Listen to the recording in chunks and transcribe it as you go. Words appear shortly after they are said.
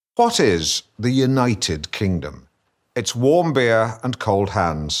What is the United Kingdom? It's warm beer and cold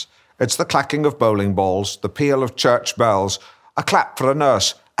hands. It's the clacking of bowling balls, the peal of church bells, a clap for a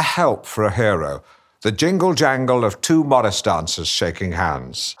nurse, a help for a hero, the jingle-jangle of two Morris dancers shaking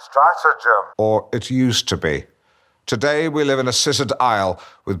hands. Stratagem. Or it used to be. Today we live in a scissored aisle,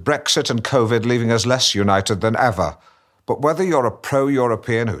 with Brexit and COVID leaving us less united than ever. But whether you're a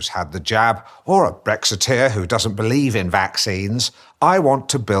pro-European who's had the jab or a Brexiteer who doesn't believe in vaccines, I want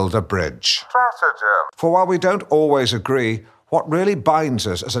to build a bridge. Stratagem. For while we don't always agree, what really binds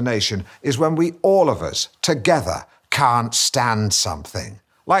us as a nation is when we, all of us, together, can't stand something,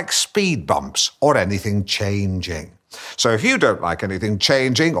 like speed bumps or anything changing. So if you don't like anything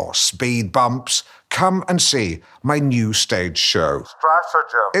changing or speed bumps, come and see my new stage show.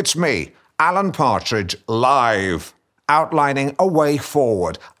 Stratagem. It's me, Alan Partridge, live, outlining a way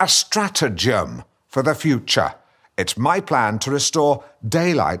forward, a stratagem for the future. It's my plan to restore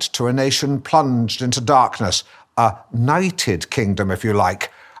daylight to a nation plunged into darkness, a knighted kingdom, if you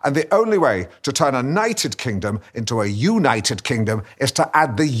like. And the only way to turn a knighted kingdom into a united kingdom is to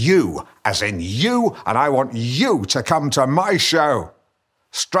add the you, as in you, and I want you to come to my show.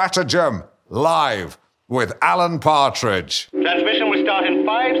 Stratagem, live, with Alan Partridge. Transmission will start in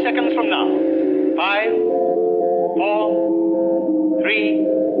 5 seconds from now. 5, 4, 3,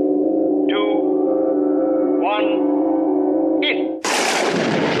 2, 1, in.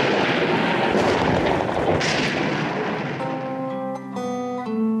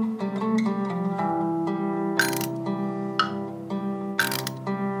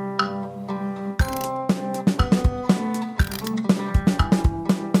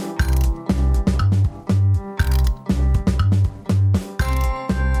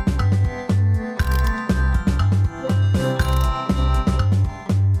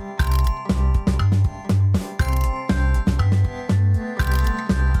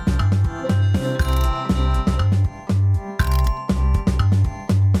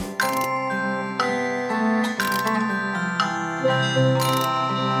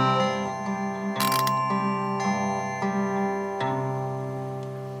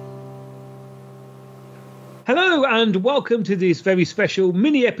 Hello and welcome to this very special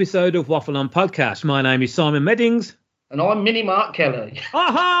mini episode of Waffle On Podcast. My name is Simon Meddings. And I'm Mini Mark Kelly.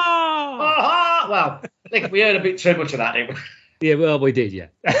 Aha! Aha! Well, I think we heard a bit too much of that, didn't we? Yeah, well, we did, yeah.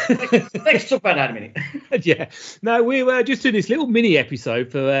 Let's talk about that in a minute. Yeah. No, we were just doing this little mini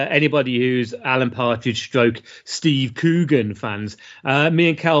episode for anybody who's Alan Partridge stroke Steve Coogan fans. Me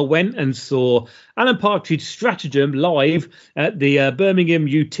and Cal went and saw Alan Partridge Stratagem live at the Birmingham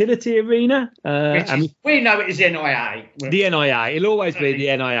Utility Arena. We know it is the NIA. The NIA. It'll always be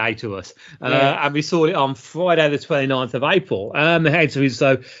the NIA to us. And we saw it on Friday the 29th of April.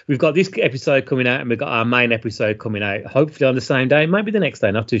 So we've got this episode coming out and we've got our main episode coming out, hopefully on the same day, maybe the next day,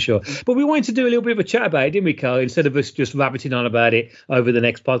 not too sure. But we wanted to do a little bit of a chat about it, didn't we, Carl, instead of us just rabbiting on about it over the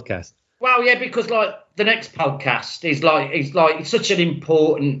next podcast. Well, yeah, because like the next podcast is it's such an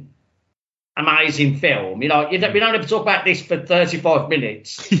important, amazing film. You know, we don't have to talk about this for 35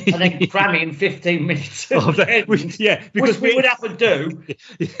 minutes and then cram it in 15 minutes. Because we would have to do.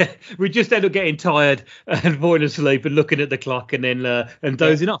 Yeah, we just end up getting tired and falling asleep and looking at the clock and then and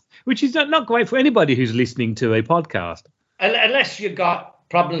dozing off, which is not great for anybody who's listening to a podcast. Unless you've got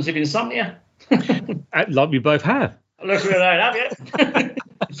problems with insomnia. Like we both have. Unless we don't have it.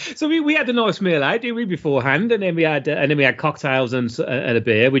 So we had a nice meal out, didn't we, beforehand, and then we had cocktails and a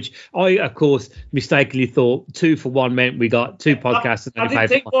beer, which I, of course, mistakenly thought 2 for 1 meant we got 2 podcasts. I didn't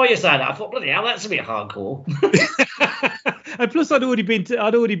think why you said that. I thought, bloody hell, that's a bit hardcore. And plus, I'd already been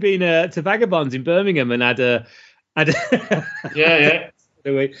to Vagabonds in Birmingham and had a yeah.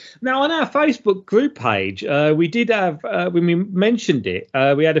 Now, on our Facebook group page, we did have, when we mentioned it,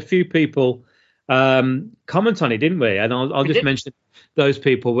 we had a few people comment on it, didn't we? And I'll just mention those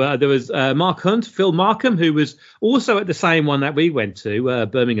people. There was Mark Hunt, Phil Markham, who was also at the same one that we went to,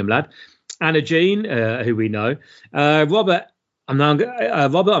 Birmingham lad, Anna Jean, who we know, Robert.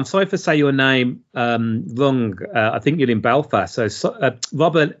 Robert, I'm sorry if I say your name wrong. I think you're in Belfast. So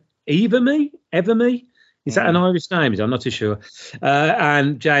Robert Everme? Is that an Irish name? I'm not too sure.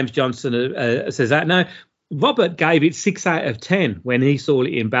 And James Johnson says that. Now, Robert gave it 6 out of 10 when he saw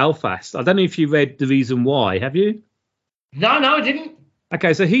it in Belfast. I don't know if you read the reason why. Have you? No, I didn't.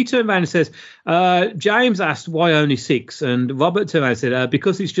 Okay, so he turned around and says, James asked why only 6, and Robert turned around and said,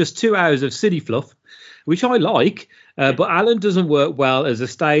 because it's just 2 hours of city fluff, which I like, but Alan doesn't work well as a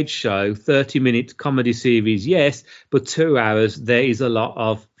stage show, 30-minute comedy series, yes, but 2 hours, there is a lot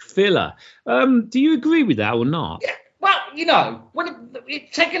of filler. Do you agree with that or not? Yeah, well, you know,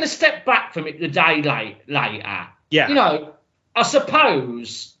 taking a step back from it the day later, yeah, you know, I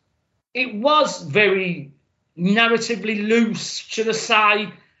suppose it was very narratively loose, should I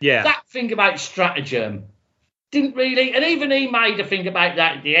say. Yeah. That thing about stratagem didn't really, and even he made a thing about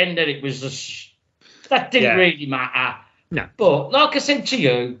that at the end, and it was that didn't really matter. No. But like I said to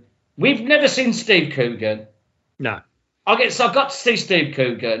you, we've never seen Steve Coogan. No. I got to see Steve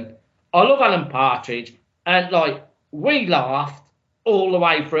Coogan. I love Alan Partridge, and like we laughed all the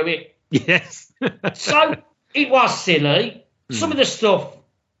way through it. Yes. So it was silly. Some of the stuff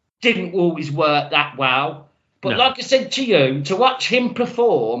didn't always work that well. But like I said to you, to watch him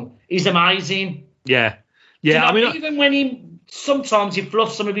perform is amazing. Yeah. Yeah. I mean, even when sometimes he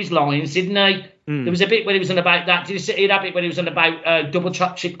fluffed some of his lines, didn't he? There was a bit when he was on about that. Did you see that bit when he was on about double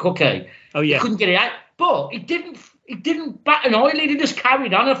chocolate chip cookie? Oh yeah. He couldn't get it out, but he didn't bat an eyelid. He just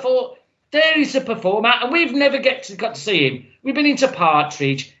carried on. I thought, there is a performer, and we've never got to see him. We've been into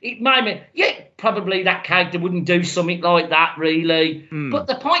Partridge. It made me, probably that character wouldn't do something like that, really. But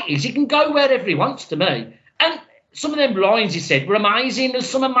the point is, he can go wherever he wants to me. And some of them lines he said were amazing. There's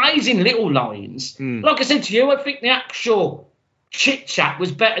some amazing little lines. Like I said to you, I think the actual chit-chat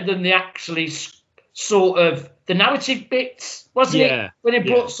was better than the actually sort of the narrative bits, wasn't it? When he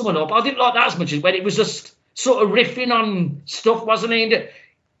brought someone up. I didn't like that as much as when it was just sort of riffing on stuff, wasn't it?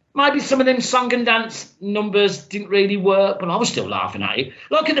 Maybe some of them song and dance numbers didn't really work, but I was still laughing at it.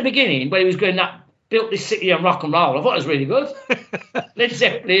 Like at the beginning, when he was going that built this city on rock and roll, I thought it was really good. Led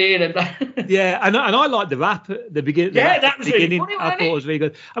Zeppelin and yeah, and I liked the rap at the beginning. Yeah, that was really funny, I thought it was really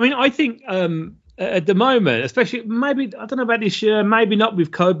good. I mean, I think at the moment, especially maybe I don't know about this year, maybe not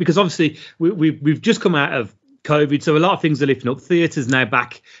with COVID, because obviously we've just come out of COVID, so a lot of things are lifting up. Theatres now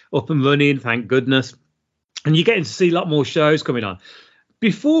back up and running, thank goodness, and you're getting to see a lot more shows coming on.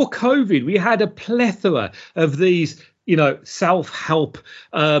 Before COVID, we had a plethora of these, self-help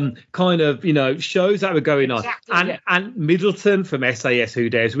kind of, shows that were going on. And Middleton from SAS Who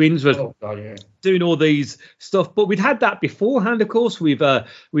Dares Wins was doing all these stuff. But we'd had that beforehand, of course. We've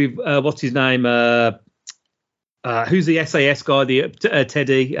what's his name? Who's the SAS guy? The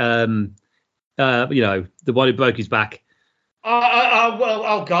Teddy, the one who broke his back.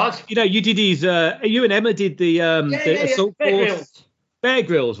 Oh God! You did his. You and Emma did the assault force. Bear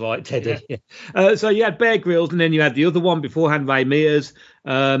Grylls, right, Teddy? Yeah. So you had Bear Grylls, and then you had the other one beforehand, Ray Mears,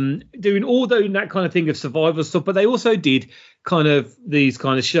 doing that kind of thing of survival stuff. But they also did kind of these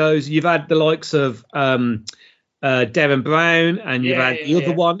kind of shows. You've had the likes of Darren Brown, and you've had the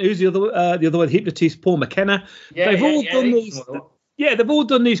other one. Who's the other one? Hypnotist Paul McKenna. They've all done these. Yeah, they've all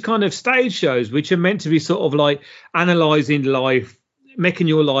done these kind of stage shows, which are meant to be sort of like analysing life, making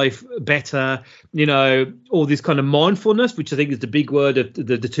your life better, all this kind of mindfulness, which I think is the big word of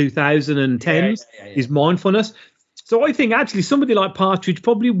the 2010s, is mindfulness. So I think actually somebody like Partridge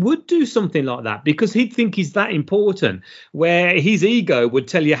probably would do something like that, because he'd think he's that important, where his ego would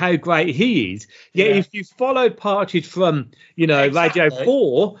tell you how great he is. If you followed Partridge from, Radio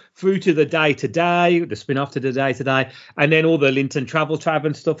 4 through to the day-to-day, the spin-off to the day-to-day, and then all the Linton Travel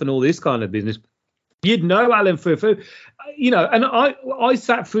and stuff and all this kind of business, you'd know Alan through. And I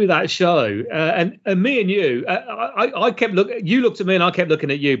sat through that show, and me and you, I kept looking. You looked at me, and I kept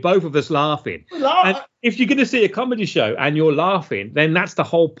looking at you. Both of us laughing. And if you're going to see a comedy show and you're laughing, then that's the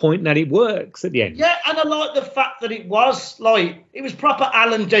whole point, that it works at the end. Yeah, and I like the fact that it was proper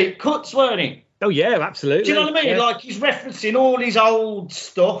Alan deep cuts, weren't it? Oh yeah, absolutely. Do you know what I mean? Yeah. Like he's referencing all his old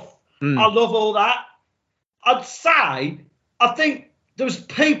stuff. I love all that. I'd say, I think there was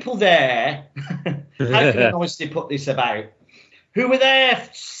people there. How can I honestly put this about? Who were there,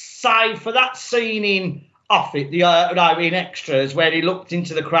 say, for that scene in Off It, in Extras, where he looked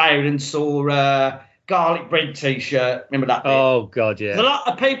into the crowd and saw garlic bread T-shirt. Remember that bit? Oh God, yeah. There's a lot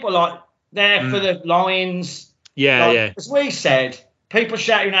of people there for the lines. Yeah. As we said, people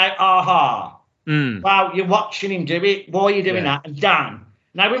shouting out, "Aha!" Wow, you're watching him do it. Why are you doing that? And Dan.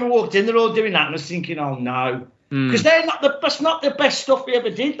 Now when we walked in, they're all doing that, and I was thinking, oh no. Because that's not the best stuff he ever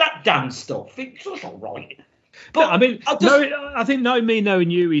did, that dance stuff. It's just all right. But I mean, I think Knowing Me,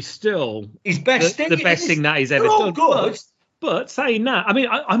 Knowing You is still his best the best thing that he's ever done. Good. But saying that, I mean,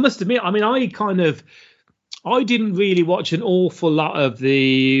 I must admit, I didn't really watch an awful lot of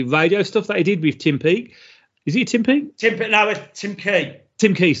the radio stuff that he did with Tim Peake. Is he Tim Peake? Tim Key.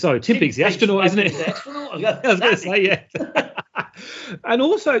 Tim Key, sorry. Tim Peake's the astronaut, isn't it? I was going to say, yeah. And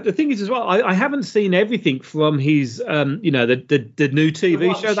also, the thing is as well, I haven't seen everything from his, the new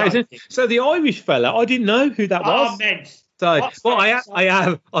TV show that he's in. So the Irish fella, I didn't know who that was. So, What's well, that I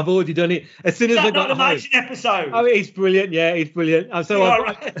have. I've already done it. As soon as I Is that got not an home. amazing episode? Oh, it's brilliant. Yeah, it's brilliant. And so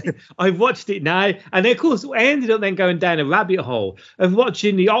I've watched it now. And then, of course, I ended up then going down a rabbit hole of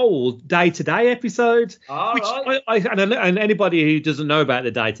watching the old day-to-day episodes. Right. And anybody who doesn't know about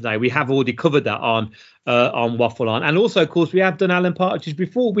the day-to-day, we have already covered that on Waffle On. And also, of course, we have done Alan Partridge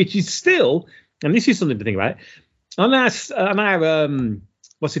before, which is still, and this is something to think about, on our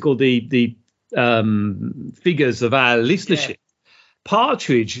what's it called, the figures of our listenership. Yeah.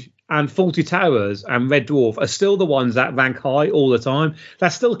 Partridge and Fawlty Towers and Red Dwarf are still the ones that rank high all the time.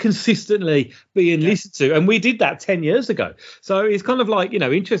 That's still consistently being listened to. And we did that 10 years ago. So it's kind of like,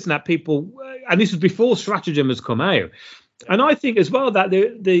 interesting that people, and this was before Stratagem has come out. And I think as well that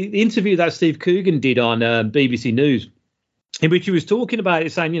the interview that Steve Coogan did on BBC News, in which he was talking about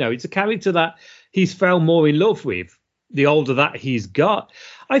it, saying, it's a character that he's fell more in love with the older that he's got.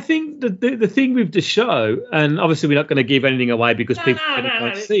 I think the thing with the show, and obviously we're not going to give anything away because people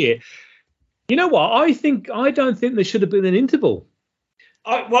can't see it. You know what? I don't think there should have been an interval.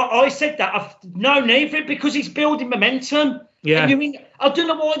 I said that. I've no need for it because it's building momentum. Yeah. And I don't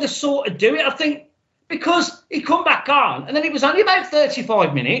know why they sort of do it. I think because he come back on and then it was only about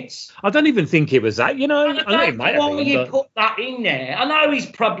 35 minutes. I don't even think it was that, And I don't know why you put that in there. I know he's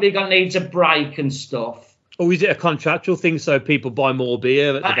probably going to need a break and stuff. Or is it a contractual thing so people buy more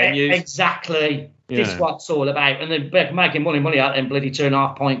beer at the venues? Exactly. Yeah. This is what it's all about. And they're making money out of them bloody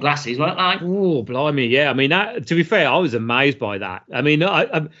 2.5 pint glasses, weren't they? Oh, blimey, yeah. I mean, to be fair, I was amazed by that. I mean,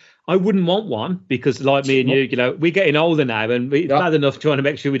 I wouldn't want one because, like me and you, we're getting older now, and it's bad enough trying to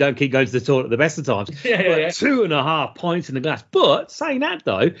make sure we don't keep going to the toilet at the best of times. 2.5 pints in the glass. But saying that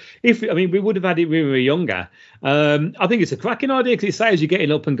though, we would have had it when we were younger. I think it's a cracking idea because it says you're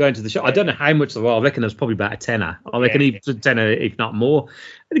getting up and going to the shop. I don't know how much there are. I reckon there's probably about a tenner. I reckon even a tenner, if not more.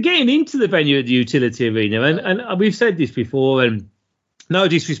 And getting into the venue at the utility arena, and we've said this before, and no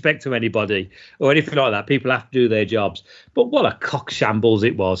disrespect to anybody or anything like that. People have to do their jobs. But what a cock shambles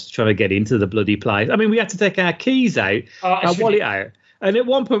it was trying to get into the bloody place. I mean, we had to take our keys out, our wallet out. And at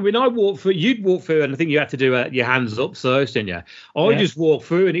one point, when I walked through, you'd walk through, and I think you had to do your hands up first, didn't you? I just walked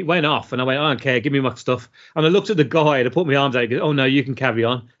through, and it went off. And I went, I don't care, give me my stuff. And I looked at the guy, and I put my arms out, and goes, oh, no, you can carry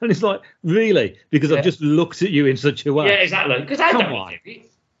on. And it's like, really? Because I've just looked at you in such a way. Yeah, exactly. Because I don't want to.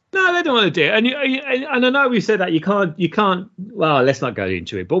 No, they don't want to do it. And I know we said that you can't. Well, let's not go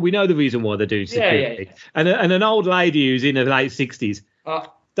into it. But we know the reason why they're doing security. Yeah. And an old lady who's in her late 60s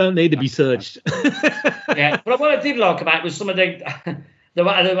don't need to be searched. Yeah, but what I did like about it was some of the way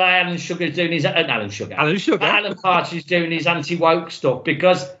Alan Sugar's doing his Alan Partridge doing his anti-woke stuff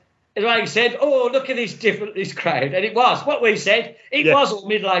because. Like he said, oh, look at this crowd. And it was what we said. It was all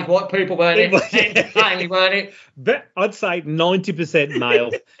middle-aged white people, weren't it? Plainly, weren't it? But I'd say 90%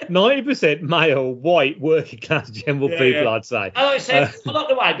 male. 90% male, white, working-class general people, I'd say. And like I said, I like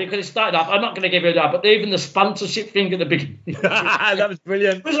the way, because it started off, I'm not going to give you that, but even the sponsorship thing at the beginning. That was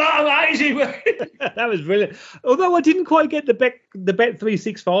brilliant. It was amazing. That was brilliant. Although I didn't quite get the Bet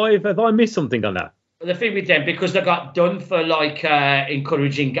 365. Have I missed something on that? The thing with them, because they got done for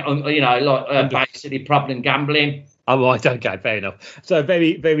encouraging, basically problem gambling. Oh, right, okay, fair enough. So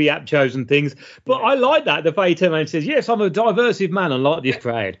very, very apt chosen things. But I like that. The fact he says, yes, I'm a diversive man, unlike this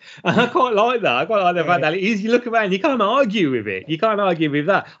crowd. And I quite like that. I quite like the fact that you look around, you can't argue with it. You can't argue with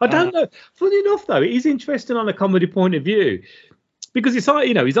that. I don't know. Funny enough, though, it is interesting on a comedy point of view. Because it's like,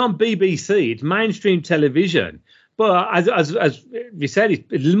 it's on BBC, it's mainstream television. But as we said,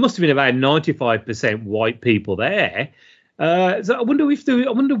 it must have been about 95% white people there. So I wonder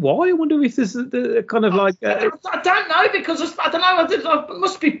why. I wonder if there's a kind of like. I don't know because I don't know. It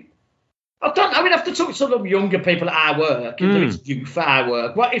must be. I don't know. We'd have to talk to some of younger people at our work. It's youth at our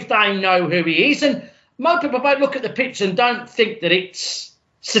work. What if they know who he is? And most people might look at the picture and don't think that it's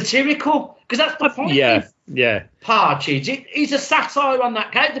satirical because that's the point. Yeah. Partridge. He's a satire on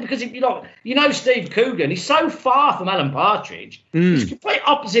that character because if Steve Coogan, he's so far from Alan Partridge. He's complete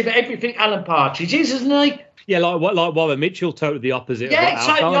opposite of everything Alan Partridge is, isn't he? Yeah, like Warren Mitchell, totally the opposite. Yeah,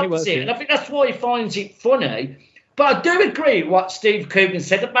 totally opposite. And I think that's why he finds it funny. But I do agree with what Steve Coogan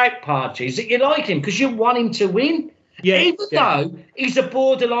said about Partridge, that you like him because you want him to win. Yeah, even though he's a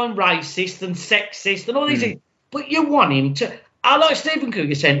borderline racist and sexist and all these things. But you want him to. I like Stephen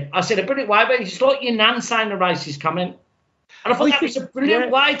Coogan said. I said a brilliant way, but it's like your nan saying a racist comment. And I thought that was a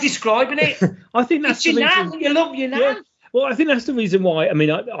brilliant way of describing it. I think that's your nan. You love your nan. Yeah. Well, I think that's the reason why. I mean,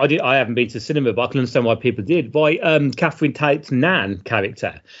 I haven't been to cinema, but I can understand why people did. By Catherine Tate's nan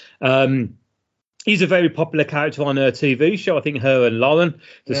character. He's a very popular character on her TV show. I think her and Lauren,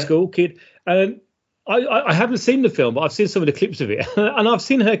 the school kid. I haven't seen the film, but I've seen some of the clips of it, and I've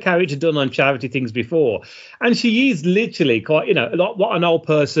seen her character done on charity things before, and she is literally quite, like what an old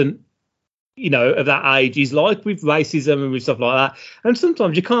person, of that age is like with racism and with stuff like that. And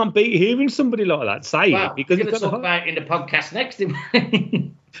sometimes you can't beat hearing somebody like that say it because we're going to talk about it in the podcast next.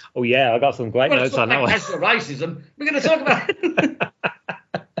 Oh yeah, I got some great notes on that one. Racism. We're going to talk about it.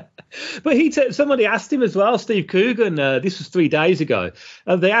 But somebody asked him as well, Steve Coogan. This was 3 days ago.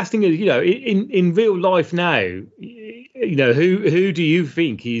 They asked him, in real life now, who do you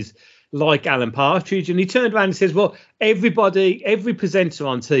think is like Alan Partridge? And he turned around and says, well, every presenter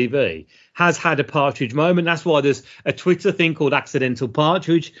on TV has had a Partridge moment. That's why there's a Twitter thing called Accidental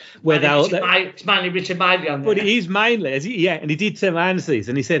Partridge, where it's mainly Richard Madeley on there. But it is mainly, and he did turn around to these,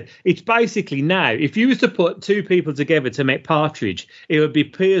 and he said it's basically now, if you was to put two people together to make Partridge, it would be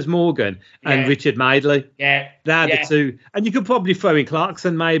Piers Morgan and Richard Madeley. Yeah, they're the two, and you could probably throw in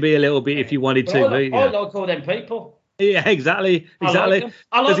Clarkson maybe a little bit if you wanted to. I like all them people. Yeah, exactly. I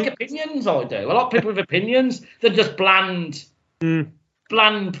like opinions. I do. I like people with opinions. They're just bland.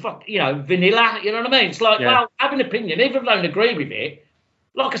 Bland, vanilla. You know what I mean? It's like, well, I have an opinion, even if I don't agree with it.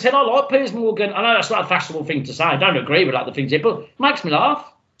 Like I said, I like Piers Morgan. I know that's not a fashionable thing to say. I don't agree with the things, but it makes me laugh.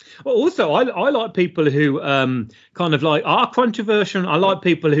 Well, also, I like people who kind of like are controversial. I like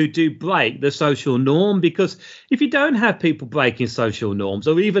people who do break the social norm, because if you don't have people breaking social norms,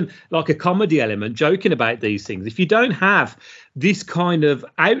 or even like a comedy element, joking about these things, if you don't have this kind of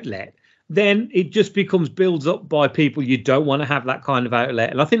outlet, then it just builds up by people you don't want to have that kind of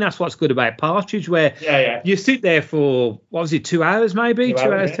outlet. And I think that's what's good about Partridge, where you sit there for, 2 hours maybe? 2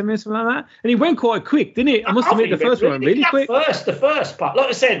 hours, 10 minutes, something like that. And it went quite quick, didn't it? I must admit, the first one went really quick. The first part, like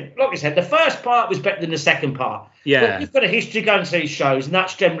I said, the first part was better than the second part. Yeah. But you've got a history going to these shows, and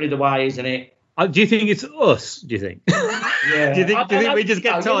that's generally the way, isn't it? Do you think it's us, do you think? Yeah. do you think we just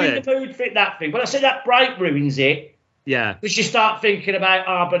get tired? You're in the mood for that thing. But I said that break ruins it. Yeah. Because you start thinking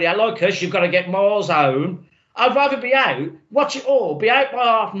about, but I like us, you've got to get miles home. I'd rather be out, watch it all, be out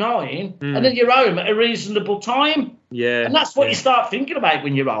by 9:30, and then you're home at a reasonable time. Yeah. And that's what you start thinking about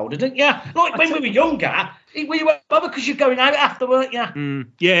when you're older, don't you? Like when we were younger, we weren't bothered because you're going out after work, Yeah.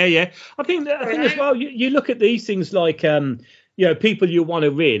 I think as well, you look at these things like, people you want to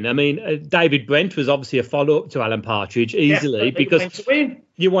win. I mean, David Brent was obviously a follow-up to Alan Partridge easily, because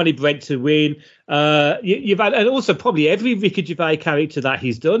you wanted Brent to win. You've had, and also probably every Ricky Gervais character that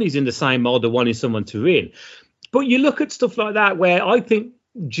he's done, he's in the same mold of wanting someone to win. But you look at stuff like that where I think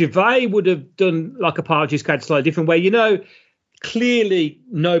Gervais would have done like a Partridge character slightly different, where clearly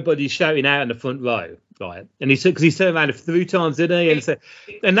nobody's shouting out in the front row, right? And he turned around 3 times, didn't he?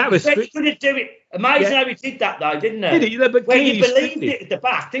 And that was he couldn't do it. Amazing how he did that, though, didn't he? Did he? But where you believed it at the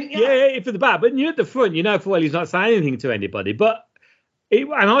back, didn't you? Yeah, for the back. But you're at the front, for he's not saying anything to anybody. But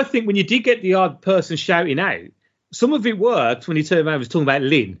and I think when you did get the odd person shouting out, some of it worked when he turned around and was talking about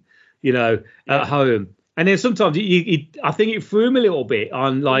Lynn, at home. And then sometimes I think it threw him a little bit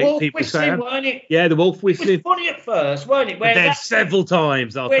on like people saying, weren't it? Yeah, the wolf whistling. It was funny at first, weren't it? Where then several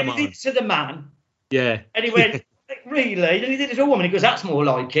times, when he did to the man. Yeah. And he went, really? And he did it to a woman. He goes, that's more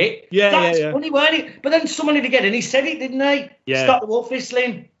like it. Yeah, that's funny, weren't it? But then someone did again, and he said it, didn't he? Yeah. Stop the wolf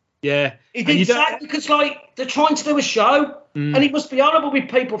whistling. Yeah. He did say, because they're trying to do a show, and it must be horrible with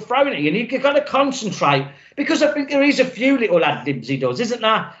people throwing it, and you've got to concentrate, because I think there is a few little ad-libs he does, isn't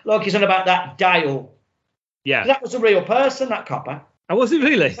there? Like he's on about that Dale. Yeah. That was a real person, that copper. Oh, was it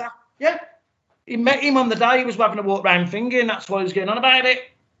really? Yeah. He met him on the day he was having a walk round finger, and that's why he was going on about it.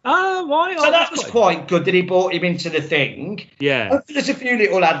 Oh, right. So that was quite good that he brought him into the thing. Yeah. There's a few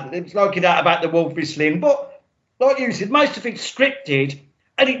little ad-libs like that about the wolf whistling, but like you said, most of it's scripted,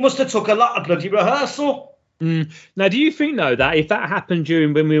 and it must have took a lot of bloody rehearsal. Now, do you think, though, that if that happened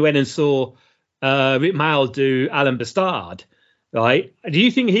when we went and saw Rick Mayall do Alan Bastard, right, do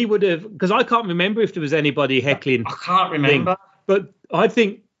you think he would have, because I can't remember if there was anybody heckling. I can't remember. But I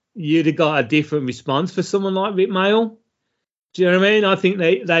think you'd have got a different response for someone like Rick Mayall. Do you know what I mean? I think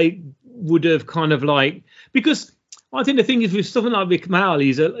they would have kind of like, because I think the thing is with something like Rick Mayall,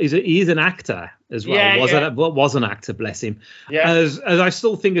 he's an actor as well. Was an actor, bless him. Yeah. As I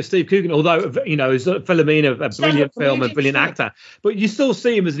still think of Steve Coogan, although Philomena, a brilliant film, a brilliant actor, but you still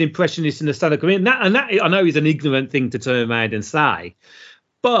see him as an impressionist in the stand-up comedian. And that I know is an ignorant thing to turn around and say,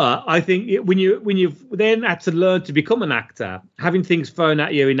 but I think when you've then had to learn to become an actor, having things thrown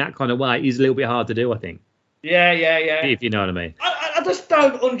at you in that kind of way is a little bit hard to do, I think. Yeah. If you know what I mean. I just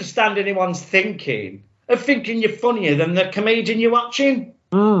don't understand anyone's thinking you're funnier than the comedian you're watching.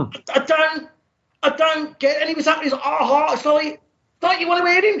 I don't get. And he was at his heart. It's like, don't you want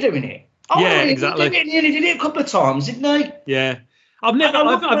to hear him doing it? Exactly. And he did it a couple of times, didn't he? Yeah.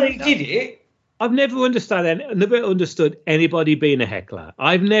 He did it. I've never understood anybody being a heckler.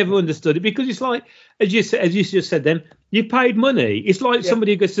 I've never understood it because it's like, as you just said, then you paid money. It's like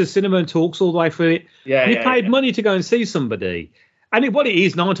somebody who goes to the cinema and talks all the way through it. You paid money to go and see somebody. And what it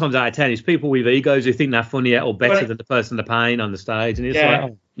is 9 times out of 10 is people with egos who think they're funnier or better than the person they're paying on the stage. And it's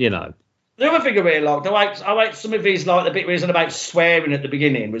like, you know. The other thing I really liked, I like some of his, like the bit where he's on about swearing at the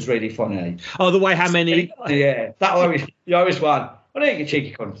beginning was really funny. Oh, the way how many? Yeah, you always won. Well, there you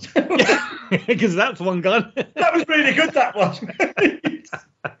cheeky cunt. Because that's one gun. That was really good, that was.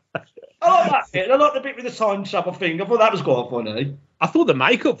 I like that bit. I like the bit with the time travel thing. I thought that was quite funny. I thought the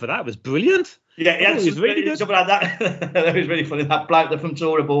makeup for that was brilliant. Yeah, it was really good. Something like that. That was really funny. That bloke from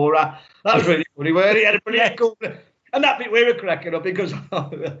Tora Bora. That was really funny. Where he had a brilliant cool. And that bit we were cracking up because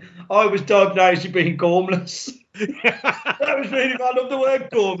I was diagnosed with being gormless. That was really fun. I love the word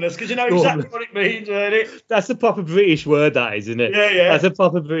gormless because you know exactly what it means, don't it? That's a proper British word, that is, isn't it? Yeah. That's a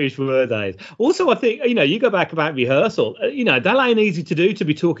proper British word, that is. Also, I think, you go back about rehearsal, that ain't easy to do, to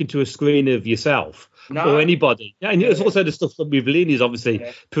be talking to a screen of yourself or anybody. And it's also the stuff that with Lynn is obviously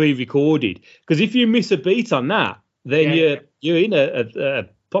pre-recorded. Because if you miss a beat on that, then you're in a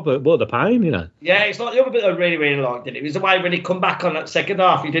proper the pain, Yeah, it's like the other bit I really, really liked it. It was the way when he come back on that second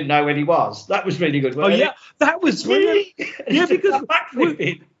half, you didn't know when he was. That was really good. That was brilliant. Yeah, because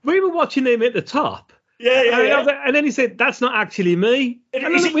we were watching him at the top. Yeah. And then he said, "That's not actually me."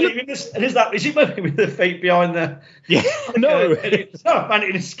 Is it moving with the feet behind the? Yeah, no. Man,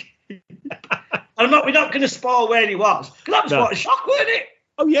 we're not going to spoil where he was because that was quite a shock, wasn't it?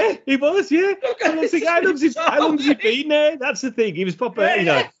 Oh yeah, he was. Yeah. How long has he been there? That's the thing. He was proper,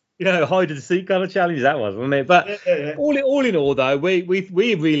 hide and seek kind of challenge. That was, wasn't it? But all in all, though, we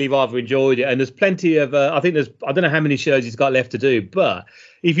really rather enjoyed it. And there's plenty of. I don't know how many shows he's got left to do. But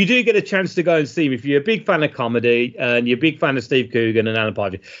if you do get a chance to go and see him, if you're a big fan of comedy and you're a big fan of Steve Coogan and Alan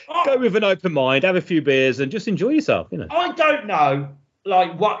Partridge, go with an open mind, have a few beers, and just enjoy yourself. I don't know,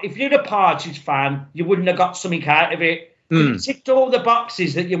 like what if you're a Partridge fan, you wouldn't have got something out of it. You ticked all the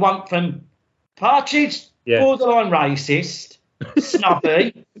boxes that you want from Partridge, borderline racist,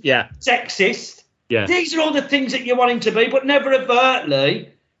 snobby, sexist. Yeah. These are all the things that you want him to be, but never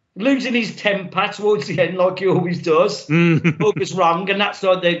overtly losing his temper towards the end like he always does. Focus wrong, and that's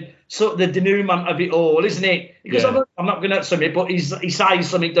like the denouement of it all, isn't it? Because I'm not going to say it, but he says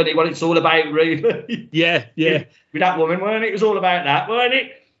something, doesn't he, what it's all about, really. Yeah. With that woman, weren't it? It was all about that, weren't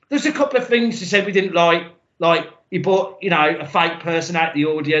it? There's a couple of things he said we didn't like he brought, a fake person out the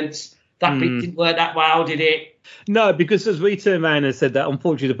audience. That bit didn't work that well, did it? No, because as we turned around and said that,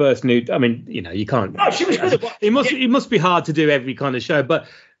 unfortunately, the person who, you can't. No, she was good. It must be hard to do every kind of show, but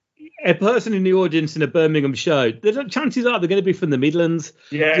a person in the audience in a Birmingham show, chances are they're going to be from the Midlands.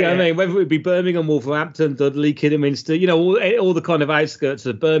 Yeah. Do you know what I mean? Whether it be Birmingham, Wolverhampton, Dudley, Kidderminster, all the kind of outskirts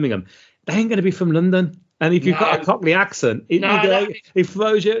of Birmingham, they ain't going to be from London. And if you've got a Cockney accent, it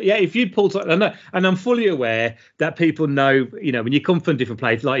throws you. Yeah, if you pull something, and I'm fully aware that people know, when you come from different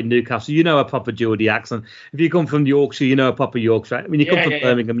places, like in Newcastle, a proper Geordie accent. If you come from Yorkshire, a proper Yorkshire. When you come from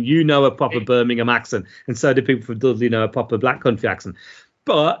Birmingham, a proper Birmingham accent, and so do people from Dudley know a proper Black Country accent.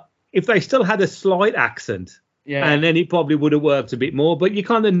 But if they still had a slight accent. Yeah. And then it probably would have worked a bit more, but you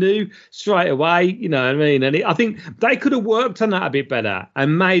kind of knew straight away, you know what I mean? And I think they could have worked on that a bit better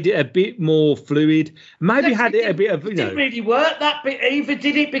and made it a bit more fluid. Maybe had it a bit of, It didn't really work that bit either,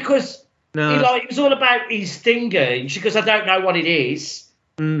 did it? Because it was all about his stinging. She goes, I don't know what it is.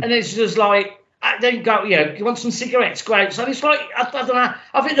 And it's just like, then go, you want some cigarettes? Great. So it's like, I don't know.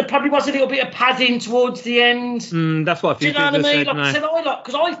 I think there probably was a little bit of padding towards the end. That's what I think. Do you know what I mean? Like I said,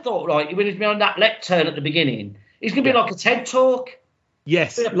 because I thought, when he was on that lectern at the beginning, it's going to be like a TED talk.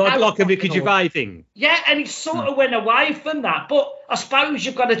 Yes, like a Ricky Gervais thing. Yeah, and it sort of went away from that. But I suppose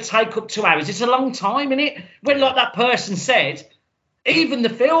you've got to take up 2 hours. It's a long time, isn't it? When, like that person said, even the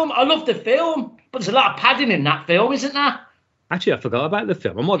film, I love the film, but there's a lot of padding in that film, isn't there? Actually, I forgot about the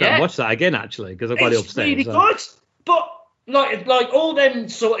film. I might go and watch that again, actually, because I've got it upstairs. It's really good. But like all them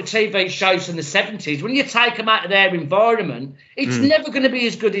sort of TV shows from the 70s, when you take them out of their environment, it's never going to be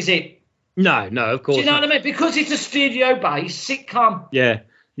as good as it. No, of course. Do you know what I mean? Because it's a studio-based sitcom. Yeah.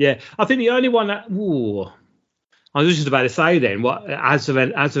 I think the only one that... I was just about to say then, has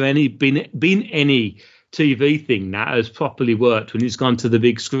there any been any TV thing that has properly worked when it's gone to the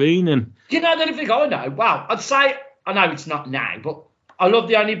big screen? And the only thing I know, well, I'd say... I know it's not now, but I love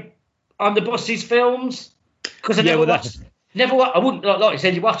the only On the Buses films because I never watched. I wouldn't like you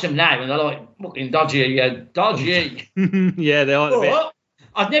said. You watch them now and they're like fucking dodgy. Yeah, they are. But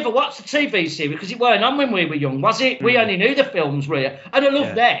I've never watched the TV series because it weren't on when we were young, was it? We only knew the films, really, and I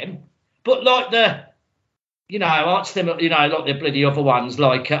love them. But like you know, I watched them, you know, like the bloody other ones,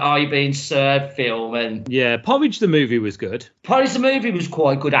 like Are You Being Served film, and Yeah, Porridge the movie was good. Porridge the movie was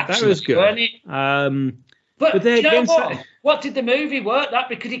quite good, actually. That was good. Wasn't it? But But do you know again, what? What did the movie work? That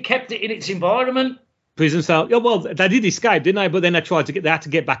because it kept it in its environment. Prison cell. Yeah, well, they did escape, didn't they? But then they had to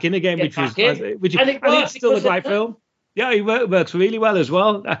get back in again, And it's still a because great film. Yeah, it works really well as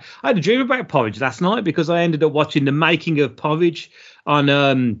well. I had a dream about Porridge last night because I ended up watching the making of Porridge on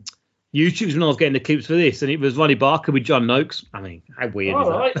YouTube when I was getting the clips for this, and it was Ronnie Barker with John Noakes. I mean, how weird is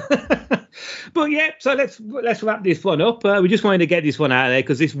that? But yeah, so let's wrap this one up. We just wanted to get this one out of there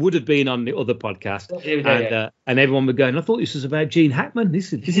because this would have been on the other podcast, and everyone would go, I thought this was about Gene Hackman.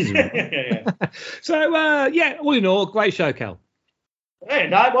 This is So all in all, great show, Cal. Yeah,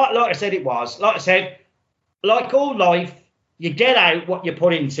 no, like I said, it was. Like I said, like all life, you get out what you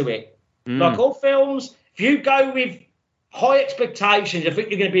put into it. Like all films, if you go with high expectations, I think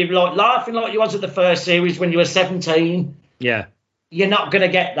you're going to be like laughing like you was at the first series when you were 17. Yeah. You're not going to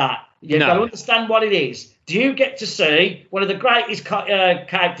get that. You've got to understand what it is. Do you get to see one of the greatest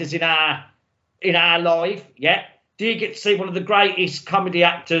characters in our life? Yeah. Do you get to see one of the greatest comedy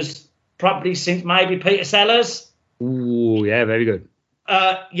actors probably since maybe Peter Sellers? Ooh, yeah, very good.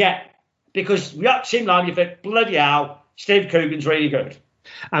 Yeah. Because we watch him live, you think, bloody hell, Steve Coogan's really good.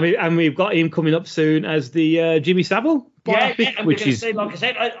 I mean, and we've got him coming up soon as the Jimmy Savile biopic, and which we're is see, like I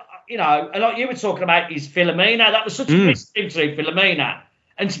said, you know, and like you were talking about is Philomena. That was such a risk to do Philomena,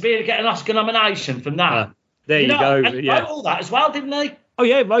 and to be able to get an Oscar nomination from that. There you go. And wrote all that as well, didn't he? Oh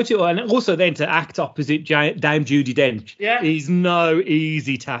yeah, wrote it all, and also then to act opposite Dame Judi Dench. Yeah, is no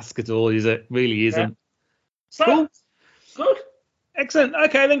easy task at all, is it? Really isn't. Yeah. So, cool. Good. Excellent.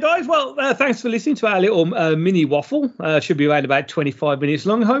 Okay, then, guys. Well, thanks for listening to our little mini waffle. Should be around about 25 minutes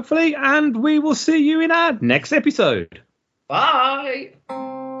long, hopefully. And we will see you in our next episode. Bye.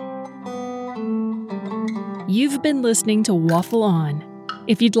 You've been listening to Waffle On.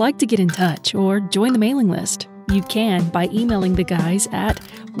 If you'd like to get in touch or join the mailing list, you can by emailing the guys at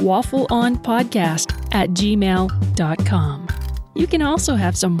waffleonpodcast@gmail.com. You can also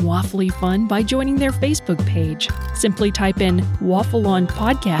have some waffly fun by joining their Facebook page. Simply type in Waffle On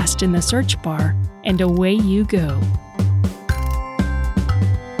Podcast in the search bar, and away you go.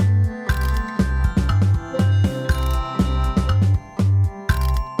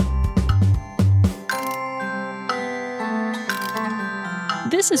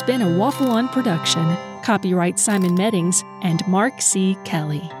 This has been a Waffle On production. Copyright Simon Meddings and Mark C.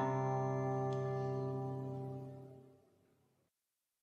 Kelly.